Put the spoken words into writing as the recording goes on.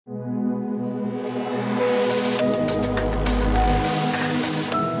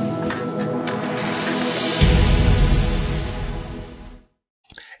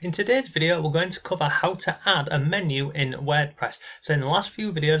In today's video, we're going to cover how to add a menu in WordPress. So in the last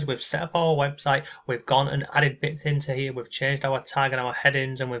few videos, we've set up our website, we've gone and added bits into here, we've changed our tag and our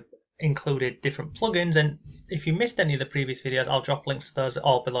headings, and we've included different plugins. And if you missed any of the previous videos, I'll drop links to those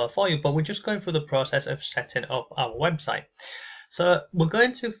all below for you, but we're just going through the process of setting up our website. So we're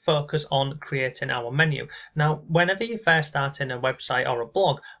going to focus on creating our menu. Now, whenever you first start in a website or a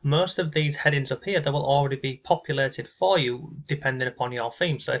blog, most of these headings up here, they will already be populated for you depending upon your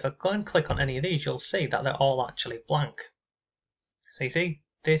theme. So if I go and click on any of these, you'll see that they're all actually blank. So you see,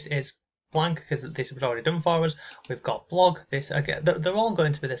 this is blank because this was already done for us. We've got blog, this again, they're all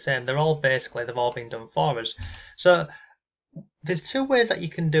going to be the same. They're all basically, they've all been done for us. So there's two ways that you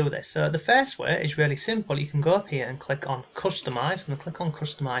can do this. So the first way is really simple. You can go up here and click on customize. I'm going to click on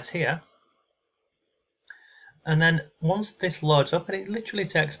customize here. And then once this loads up, and it literally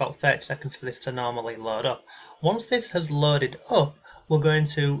takes about 30 seconds for this to normally load up. Once this has loaded up, we're going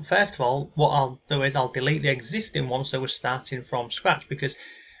to, first of all, what I'll do is I'll delete the existing one so we're starting from scratch, because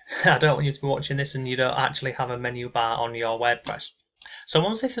I don't want you to be watching this and you don't actually have a menu bar on your WordPress. So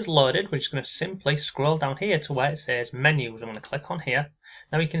once this is loaded, we're just going to simply scroll down here to where it says menus. I'm going to click on here.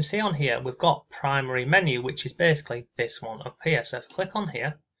 Now you can see on here we've got primary menu, which is basically this one up here. So if I click on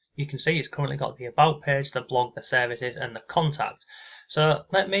here, you can see it's currently got the about page, the blog, the services and the contact. So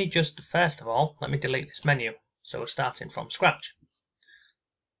let me just, first of all, let me delete this menu. So we're starting from scratch.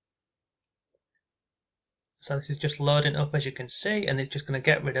 So this is just loading up, as you can see, and it's just going to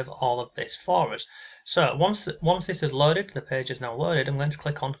get rid of all of this for us. So once this is loaded, the page is now loaded, I'm going to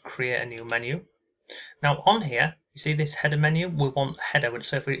click on create a new menu. Now on here, you see this header menu, we want header.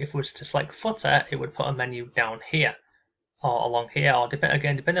 So if we was to select footer, it would put a menu down here or along here, or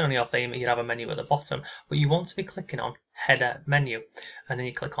depending on your theme, you'd have a menu at the bottom. But you want to be clicking on header menu, and then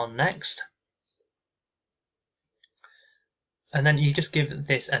you click on next. And then you just give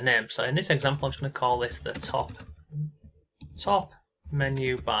this a name. So in this example, I'm just going to call this the top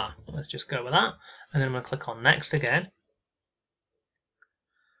menu bar. Let's just go with that. And then I'm going to click on next again.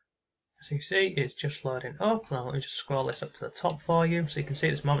 As you see, it's just loading up. Now let me just scroll this up to the top for you. So you can see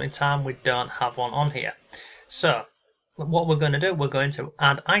at this moment in time, we don't have one on here. So what we're going to do, we're going to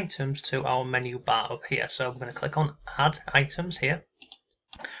add items to our menu bar up here. So we're going to click on add items here.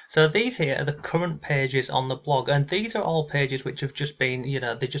 So these here are the current pages on the blog, and these are all pages which have just been,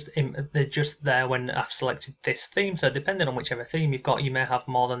 they're just there when I've selected this theme. So depending on whichever theme you've got, you may have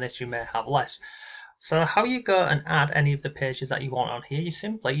more than this, you may have less. So how you go and add any of the pages that you want on here,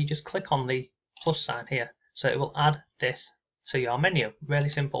 you just click on the plus sign here. So it will add this to your menu. Really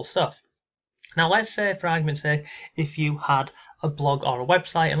simple stuff. Now let's say, for argument's sake, if you had a blog or a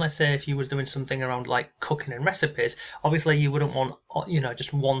website, and let's say if you was doing something around like cooking and recipes, obviously you wouldn't want,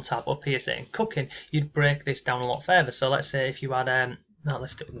 just one tab up here saying cooking. You'd break this down a lot further. So let's say if you had, now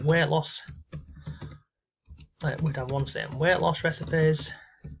let's do weight loss. We'd have one saying weight loss recipes,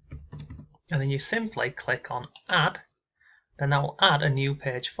 and then you simply click on add. Then that will add a new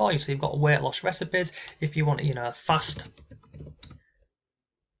page for you. So you've got weight loss recipes. If you want, a fast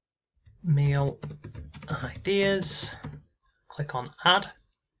meal ideas, click on add.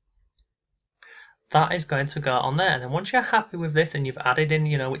 That is going to go on there, and then once you're happy with this and you've added in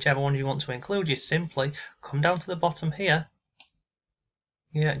whichever ones you want to include, you simply come down to the bottom here.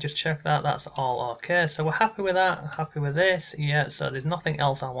 Just check that that's all okay. So we're happy with that, happy with this. So there's nothing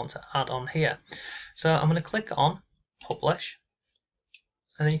else I want to add on here. So I'm going to click on publish,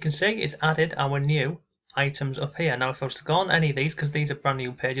 and then you can see it's added our new items up here. Now if I was to go on any of these, because these are brand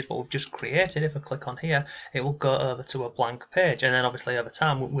new pages what we've just created, if I click on here, it will go over to a blank page, and then obviously over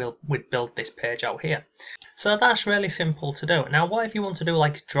time we'd build this page out here. So that's really simple to do. Now what if you want to do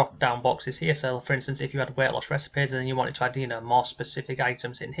like drop down boxes here? So for instance, if you had weight loss recipes and then you wanted to add more specific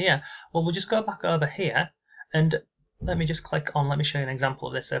items in here, well, we'll just go back over here, and let me just click on, let me show you an example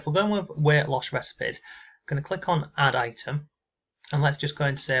of this. So if we're going with weight loss recipes, I'm going to click on add item, and let's just go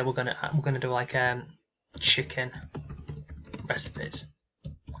and say we're going to do like chicken recipes.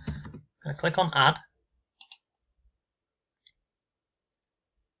 I'm going to click on add.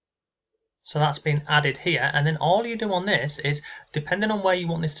 So that's been added here, and then all you do on this is, depending on where you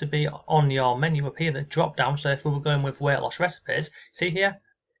want this to be on your menu up here, the drop down. So if we were going with weight loss recipes, see here,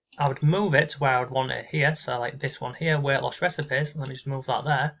 I would move it to where I would want it here. So like this one here, weight loss recipes, let me just move that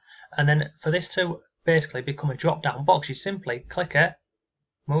there. And then for this to basically become a drop down box, you simply click it,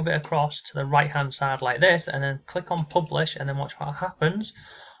 move it across to the right hand side like this, and then click on publish, and then watch what happens.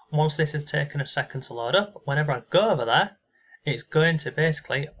 Once this has taken a second to load up, whenever I go over there, it's going to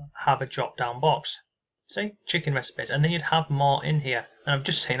basically have a drop down box. See, chicken recipes, and then you'd have more in here. And I've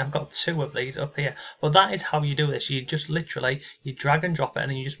just seen I've got 2 of these up here. But that is how you do this. You just literally, you drag and drop it, and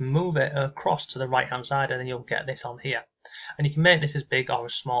then you just move it across to the right hand side, and then you'll get this on here. And you can make this as big or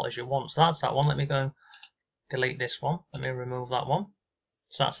as small as you want. So that's that one. Let me go and delete this one. Let me remove that one.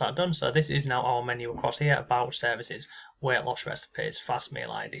 So that's that done. So this is now our menu across here: about, services, weight loss recipes, fast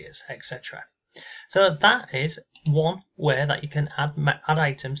meal ideas, etc. So that is one way that you can add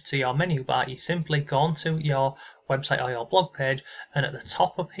items to your menu bar. You simply go onto your website or your blog page, and at the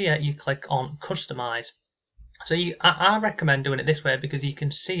top up here you click on customize. So I recommend doing it this way because you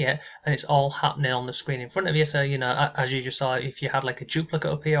can see it and it's all happening on the screen in front of you. So, you know, as you just saw, if you had like a duplicate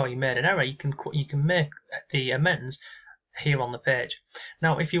up here or you made an error, you can make the amends here on the page.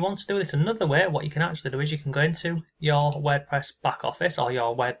 Now, if you want to do this another way, what you can actually do is you can go into your WordPress back office or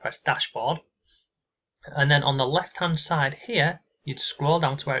your WordPress dashboard, and then on the left hand side here you'd scroll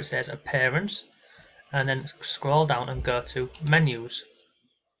down to where it says appearance, and then scroll down and go to menus.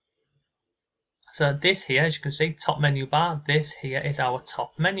 So this here, as you can see, top menu bar, this here is our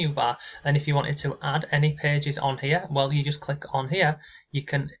top menu bar. And if you wanted to add any pages on here, well, you just click on here. You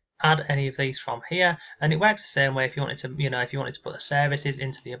can add any of these from here, and it works the same way. If you wanted to, you know, if you wanted to put the services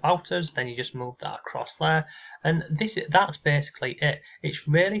into the about us, then you just move that across there, and that's basically it. It's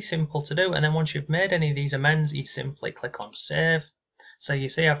really simple to do. And then once you've made any of these amends, you simply click on save. So you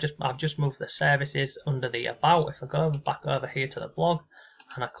see I've just moved the services under the about. If I go back over here to the blog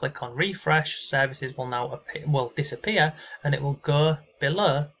and I click on refresh, services will now disappear, and it will go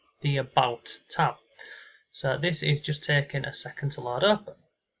below the about tab. So this is just taking a second to load up.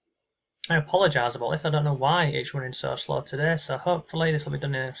 I apologise about this, I don't know why it's running so slow today, so hopefully this will be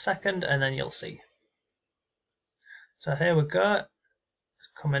done in a second and then you'll see. So here we go, it's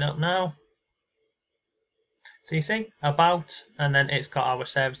coming up now. So you see, about, and then it's got our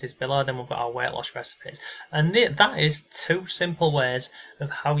services below, then we've got our weight loss recipes. And that is 2 simple ways of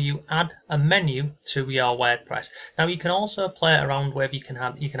how you add a menu to your WordPress. Now you can also play around with, you can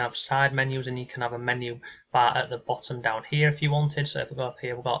have side menus, and you can have a menu bar at the bottom down here if you wanted. So if we go up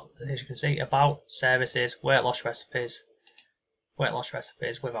here, we've got, as you can see, about, services, weight loss recipes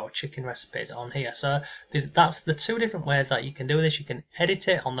with our chicken recipes on here. So that's the 2 different ways that you can do this. You can edit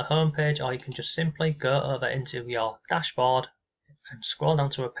it on the home page, or you can just simply go over into your dashboard and scroll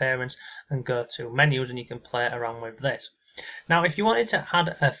down to appearance and go to menus, and you can play around with this. Now if you wanted to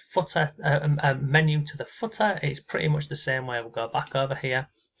add a footer, a menu to the footer, it's pretty much the same way. We'll go back over here,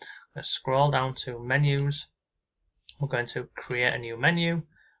 let's scroll down to menus, we're going to create a new menu,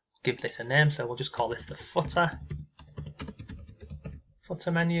 give this a name, so we'll just call this the footer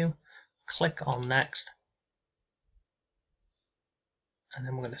menu, click on next, and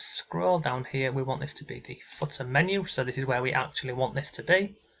then we're going to scroll down here. We want this to be the footer menu, so this is where we actually want this to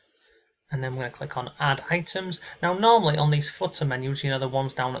be, and then we're going to click on add items. Now normally on these footer menus, you know, the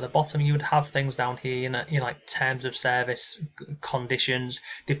ones down at the bottom, you would have things down here, you know, like terms of service, conditions,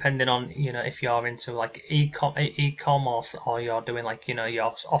 depending on, you know, if you're into like e-commerce or you're doing like, you know,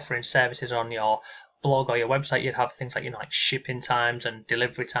 you're offering services on your blog or your website, you'd have things like, you know, like shipping times and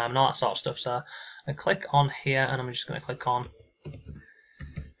delivery time and all that sort of stuff. So I click on here, and I'm just going to click on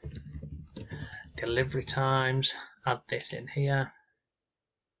delivery times, add this in here.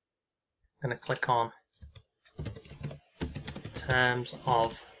 I'm going to click on terms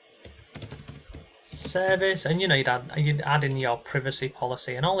of service, and you know, you'd add in your privacy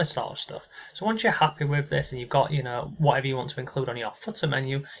policy and all this sort of stuff. So once you're happy with this and you've got, you know, whatever you want to include on your footer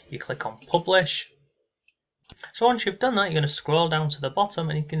menu, you click on publish. So once you've done that, you're going to scroll down to the bottom,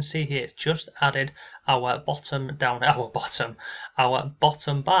 and you can see here it's just added our bottom bar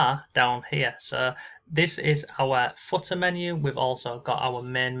down here. So this is our footer menu. We've also got our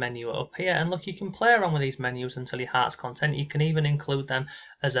main menu up here, and look, you can play around with these menus until your heart's content. You can even include them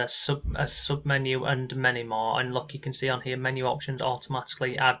as a sub menu and many more. And look, you can see on here menu options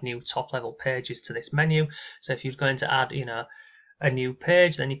automatically add new top level pages to this menu. So if you're going to add, you know, a new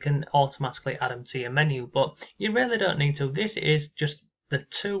page, then you can automatically add them to your menu, but you really don't need to. This is just the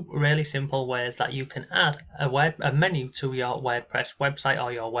 2 really simple ways that you can add a menu to your WordPress website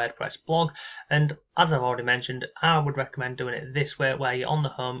or your WordPress blog. And as I've already mentioned, I would recommend doing it this way, where you're on the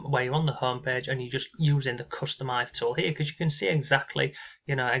home page and you're just using the customize tool here, because you can see exactly,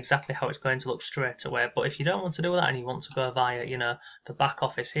 you know, exactly how it's going to look straight away. But if you don't want to do that and you want to go via, you know, the back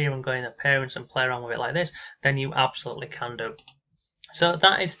office here and go in appearance and play around with it like this, then you absolutely can do. So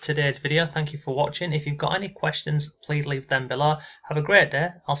that is today's video. Thank you for watching. If you've got any questions, please leave them below. Have a great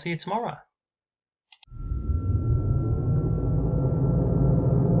day. I'll see you tomorrow.